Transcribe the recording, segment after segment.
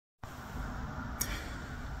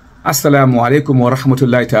Assalamu alaikum wa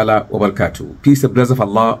rahmatullahi ta'ala wa barakatuh. Peace and blessings of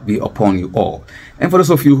Allah be upon you all. And for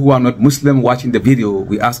those of you who are not Muslim watching the video,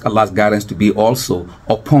 we ask Allah's guidance to be also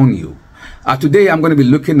upon you. Today I'm going to be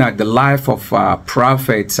looking at the life of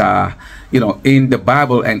prophets, in the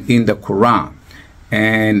Bible and in the Quran.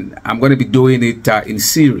 And I'm going to be doing it in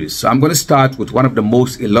series. So I'm going to start with one of the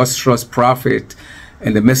most illustrious prophets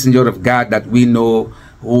and the messenger of God that we know,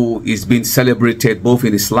 who is being celebrated both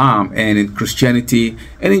in Islam and in Christianity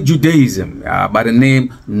and in Judaism, by the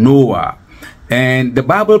name Noah. And the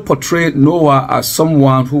Bible portrayed Noah as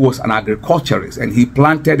someone who was an agriculturist, and he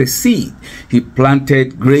planted a seed. He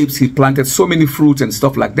planted grapes, he planted so many fruits and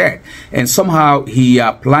stuff like that. And somehow he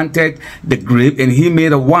planted the grape and he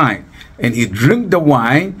made a wine. And he drank the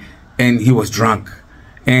wine and he was drunk.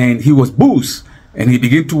 And he was boozed. And he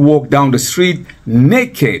began to walk down the street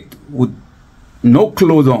naked with no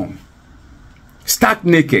clothes on, stark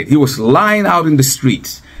naked. He was lying out in the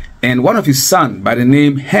streets, and one of his sons by the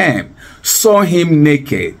name Ham saw him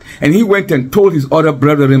naked, and he went and told his other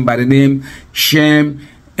brethren by the name Shem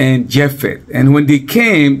and Japheth. And when they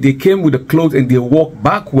came with the clothes, and they walked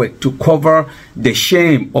backward to cover the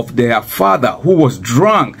shame of their father, who was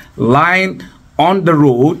drunk, lying on the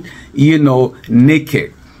road,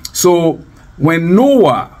 naked. So when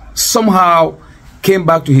Noah somehow came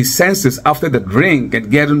back to his senses after the drink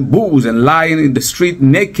and getting booze and lying in the street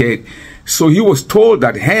naked, so he was told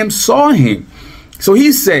that Ham saw him. So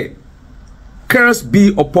he said, "Curse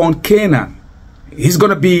be upon Canaan. He's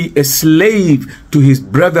going to be a slave to his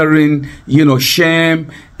brethren,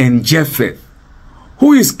 Shem and Japheth."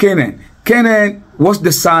 Who is Canaan? Canaan was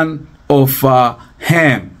the son of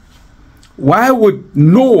Ham. Why would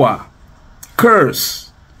Noah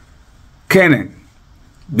curse Canaan?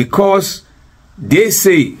 Because they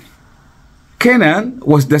say Canaan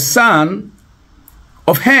was the son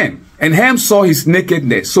of Ham, and Ham saw his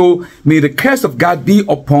nakedness. So may the curse of God be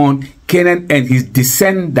upon Canaan and his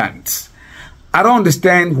descendants. I don't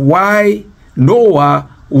understand why Noah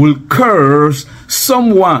will curse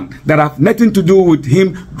someone that have nothing to do with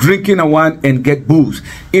him drinking a wine and get booze.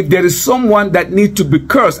 If there is someone that needs to be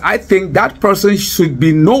cursed, I think that person should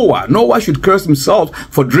be Noah. Noah should curse himself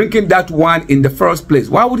for drinking that wine in the first place.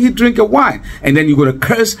 Why would he drink a wine? And then you're going to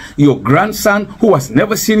curse your grandson who has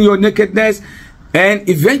never seen your nakedness. And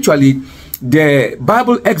eventually the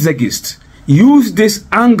Bible exegetes use this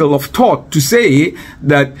angle of thought to say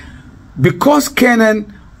that because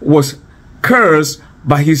Canaan was cursed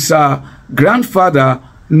by his grandfather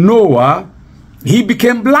Noah, he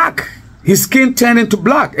became black. His skin turned into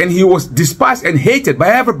black, and he was despised and hated by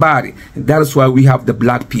everybody. And that is why we have the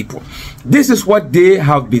black people. This is what they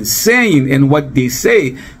have been saying and what they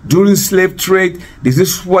say during slave trade. This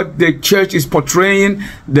is what the church is portraying,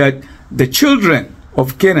 that the children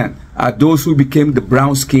of Canaan are those who became the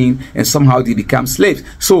brown skin, and somehow they become slaves.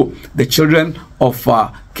 So the children of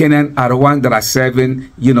Canaan are the ones that are serving,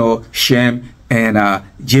 Shem and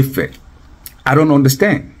Japheth. I don't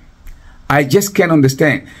understand. I just can't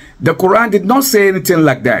understand. The Quran did not say anything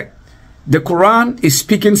like that. The Quran is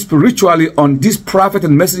speaking spiritually on these prophets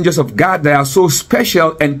and messengers of God that are so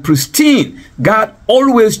special and pristine. God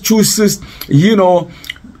always chooses,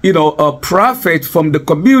 a prophet from the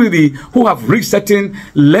community who have reached certain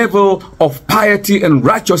level of piety and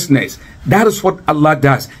righteousness. That is what Allah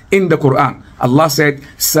does in the Quran. Allah said,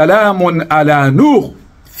 "Salamun ala Nuh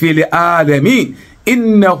fil alamin,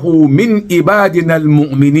 innahu min ibadina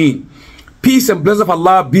al-mu'minin." Peace and blessings of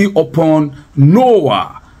Allah be upon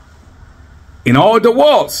Noah in all the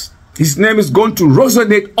worlds. His name is going to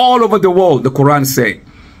resonate all over the world, the Quran said.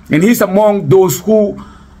 And he's among those who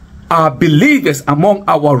are believers, among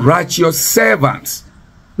our righteous servants.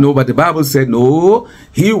 No, but the Bible said, no,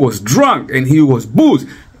 he was drunk and he was boozed.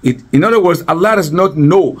 In other words, Allah does not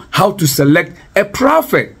know how to select a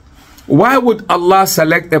prophet. Why would Allah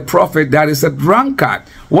select a prophet that is a drunkard?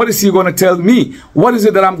 What is he going to tell me? What is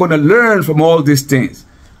it that I'm going to learn from all these things?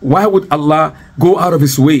 Why would Allah go out of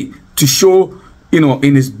his way to show,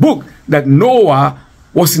 in his book that Noah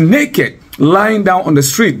was naked, lying down on the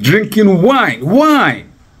street, drinking wine?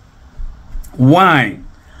 Wine.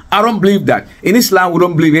 I don't believe that. In Islam, we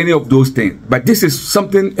don't believe any of those things. But this is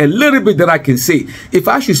something a little bit that I can say. If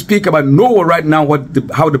I should speak about Noah right now,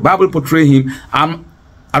 how the Bible portrays him,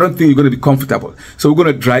 I don't think you're going to be comfortable. So we're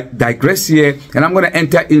going to digress here, and I'm going to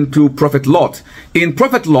enter into Prophet Lot. In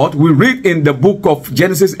Prophet Lot, we read in the book of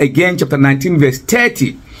Genesis again, chapter 19, verse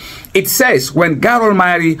 30. It says, when God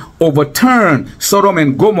Almighty overturned Sodom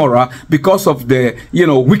and Gomorrah because of the,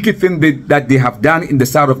 wicked thing that they have done in the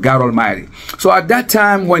sight of God Almighty. So at that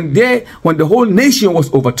time, when the whole nation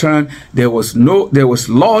was overturned, there was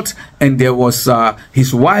Lot, and there was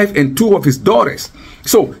his wife and 2 of his daughters.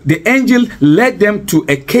 So the angel led them to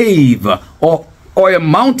a cave or a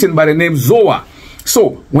mountain by the name Zoar.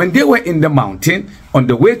 So when they were in the mountain, on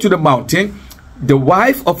the way to the mountain, the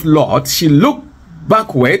wife of Lot, she looked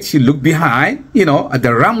backward, she looked behind, at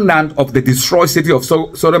the remnant of the destroyed city of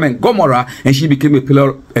Sodom and Gomorrah, and she became a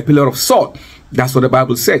pillar of salt. That's what the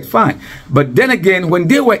Bible said. Fine. But then again, when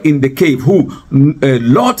they were in the cave,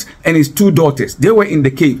 Lot and his 2 daughters, they were in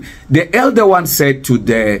the cave. The elder one said to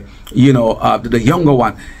the younger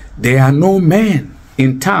one, there are no men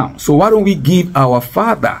in town, so why don't we give our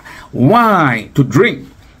father wine to drink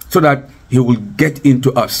so that he will get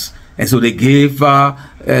into us? And so they gave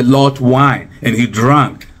Lot wine, and he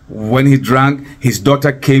drank. When he drank, his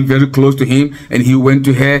daughter came very close to him, and he went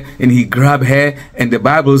to her, and he grabbed her, and the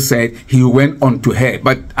Bible said he went onto her.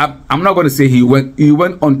 But I'm not going to say he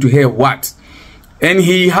went onto her what? And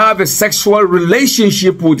he had a sexual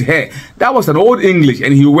relationship with her. That was an old English,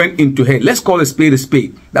 and he went into her. Let's call a spade a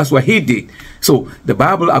spade. That's what he did. So the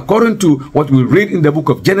Bible, according to what we read in the book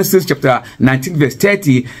of Genesis, chapter 19, verse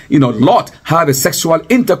 30, Lot had a sexual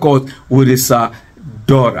intercourse with his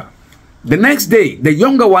daughter. The next day, the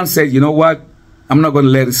younger one said, you know what? I'm not going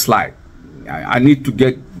to let it slide. I need to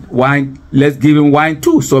get wine. Let's give him wine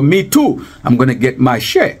too. So me too, I'm going to get my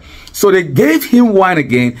share. So they gave him wine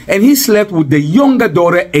again, and he slept with the younger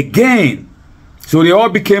daughter again. So they all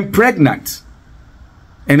became pregnant.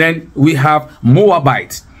 And then we have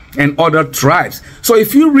Moabites and other tribes. So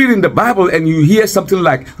if you read in the Bible and you hear something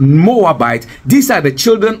like Moabite, these are the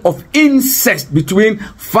children of incest between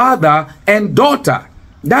father and daughter.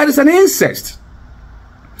 That is an incest.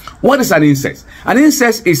 What is an incest? An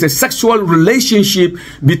incest is a sexual relationship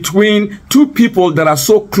between 2 people that are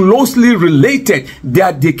so closely related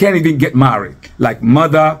that they can't even get married. Like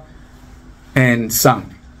mother and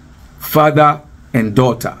son, father and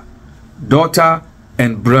daughter, daughter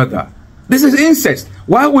and brother. This is incest.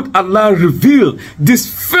 Why would Allah reveal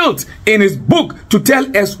this filth in his book to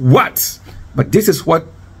tell us what? But this is what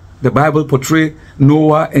the Bible portrays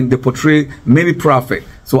Noah, and they portray many prophets.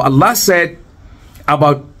 So Allah said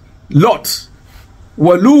about Lot,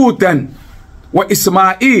 wa Lutan, wa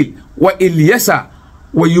Ismail, wa Ilyasa,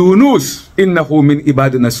 wa Yunus, innahu min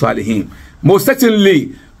ibadina salihin. Most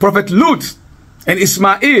certainly, Prophet Lut and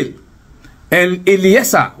Ismail and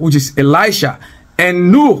Ilyasa, which is Elisha, and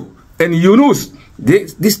Nuh and Yunus,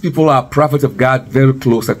 these people are prophets of God, very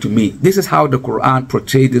closer to me. This is how the Quran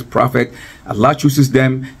portrays this prophet. Allah chooses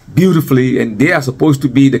them beautifully, and they are supposed to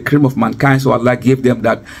be the cream of mankind. So Allah gave them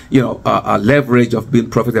that, leverage of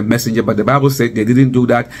being prophet and messenger. But the Bible said they didn't do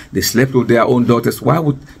that. They slept with their own daughters. Why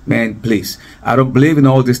would, man, please? I don't believe in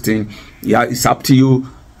all this thing. Yeah, it's up to you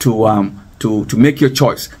to make your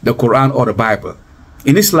choice, the Quran or the Bible.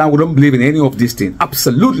 In Islam, we don't believe in any of these things.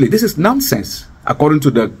 Absolutely, this is nonsense according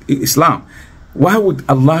to the Islam. Why would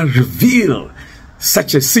Allah reveal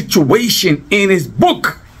such a situation in his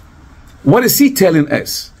book? What is he telling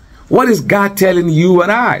us? What is God telling you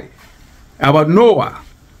and I about Noah,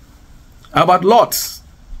 about Lot?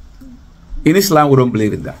 In Islam, we don't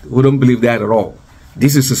believe in that. We don't believe that at all.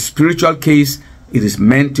 This is a spiritual case. It is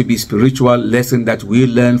meant to be spiritual lesson that we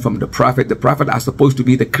learn from the prophet. The prophet are supposed to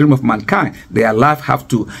be the cream of mankind. Their life have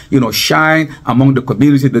to, shine among the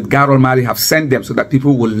community that God Almighty have sent them, so that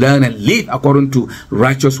people will learn and live according to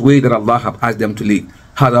righteous way that Allah have asked them to live.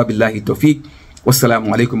 Hada billahi tawfiq.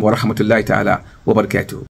 Wassalamu alaikum wa rahmatullahi ta'ala wa barakatuh.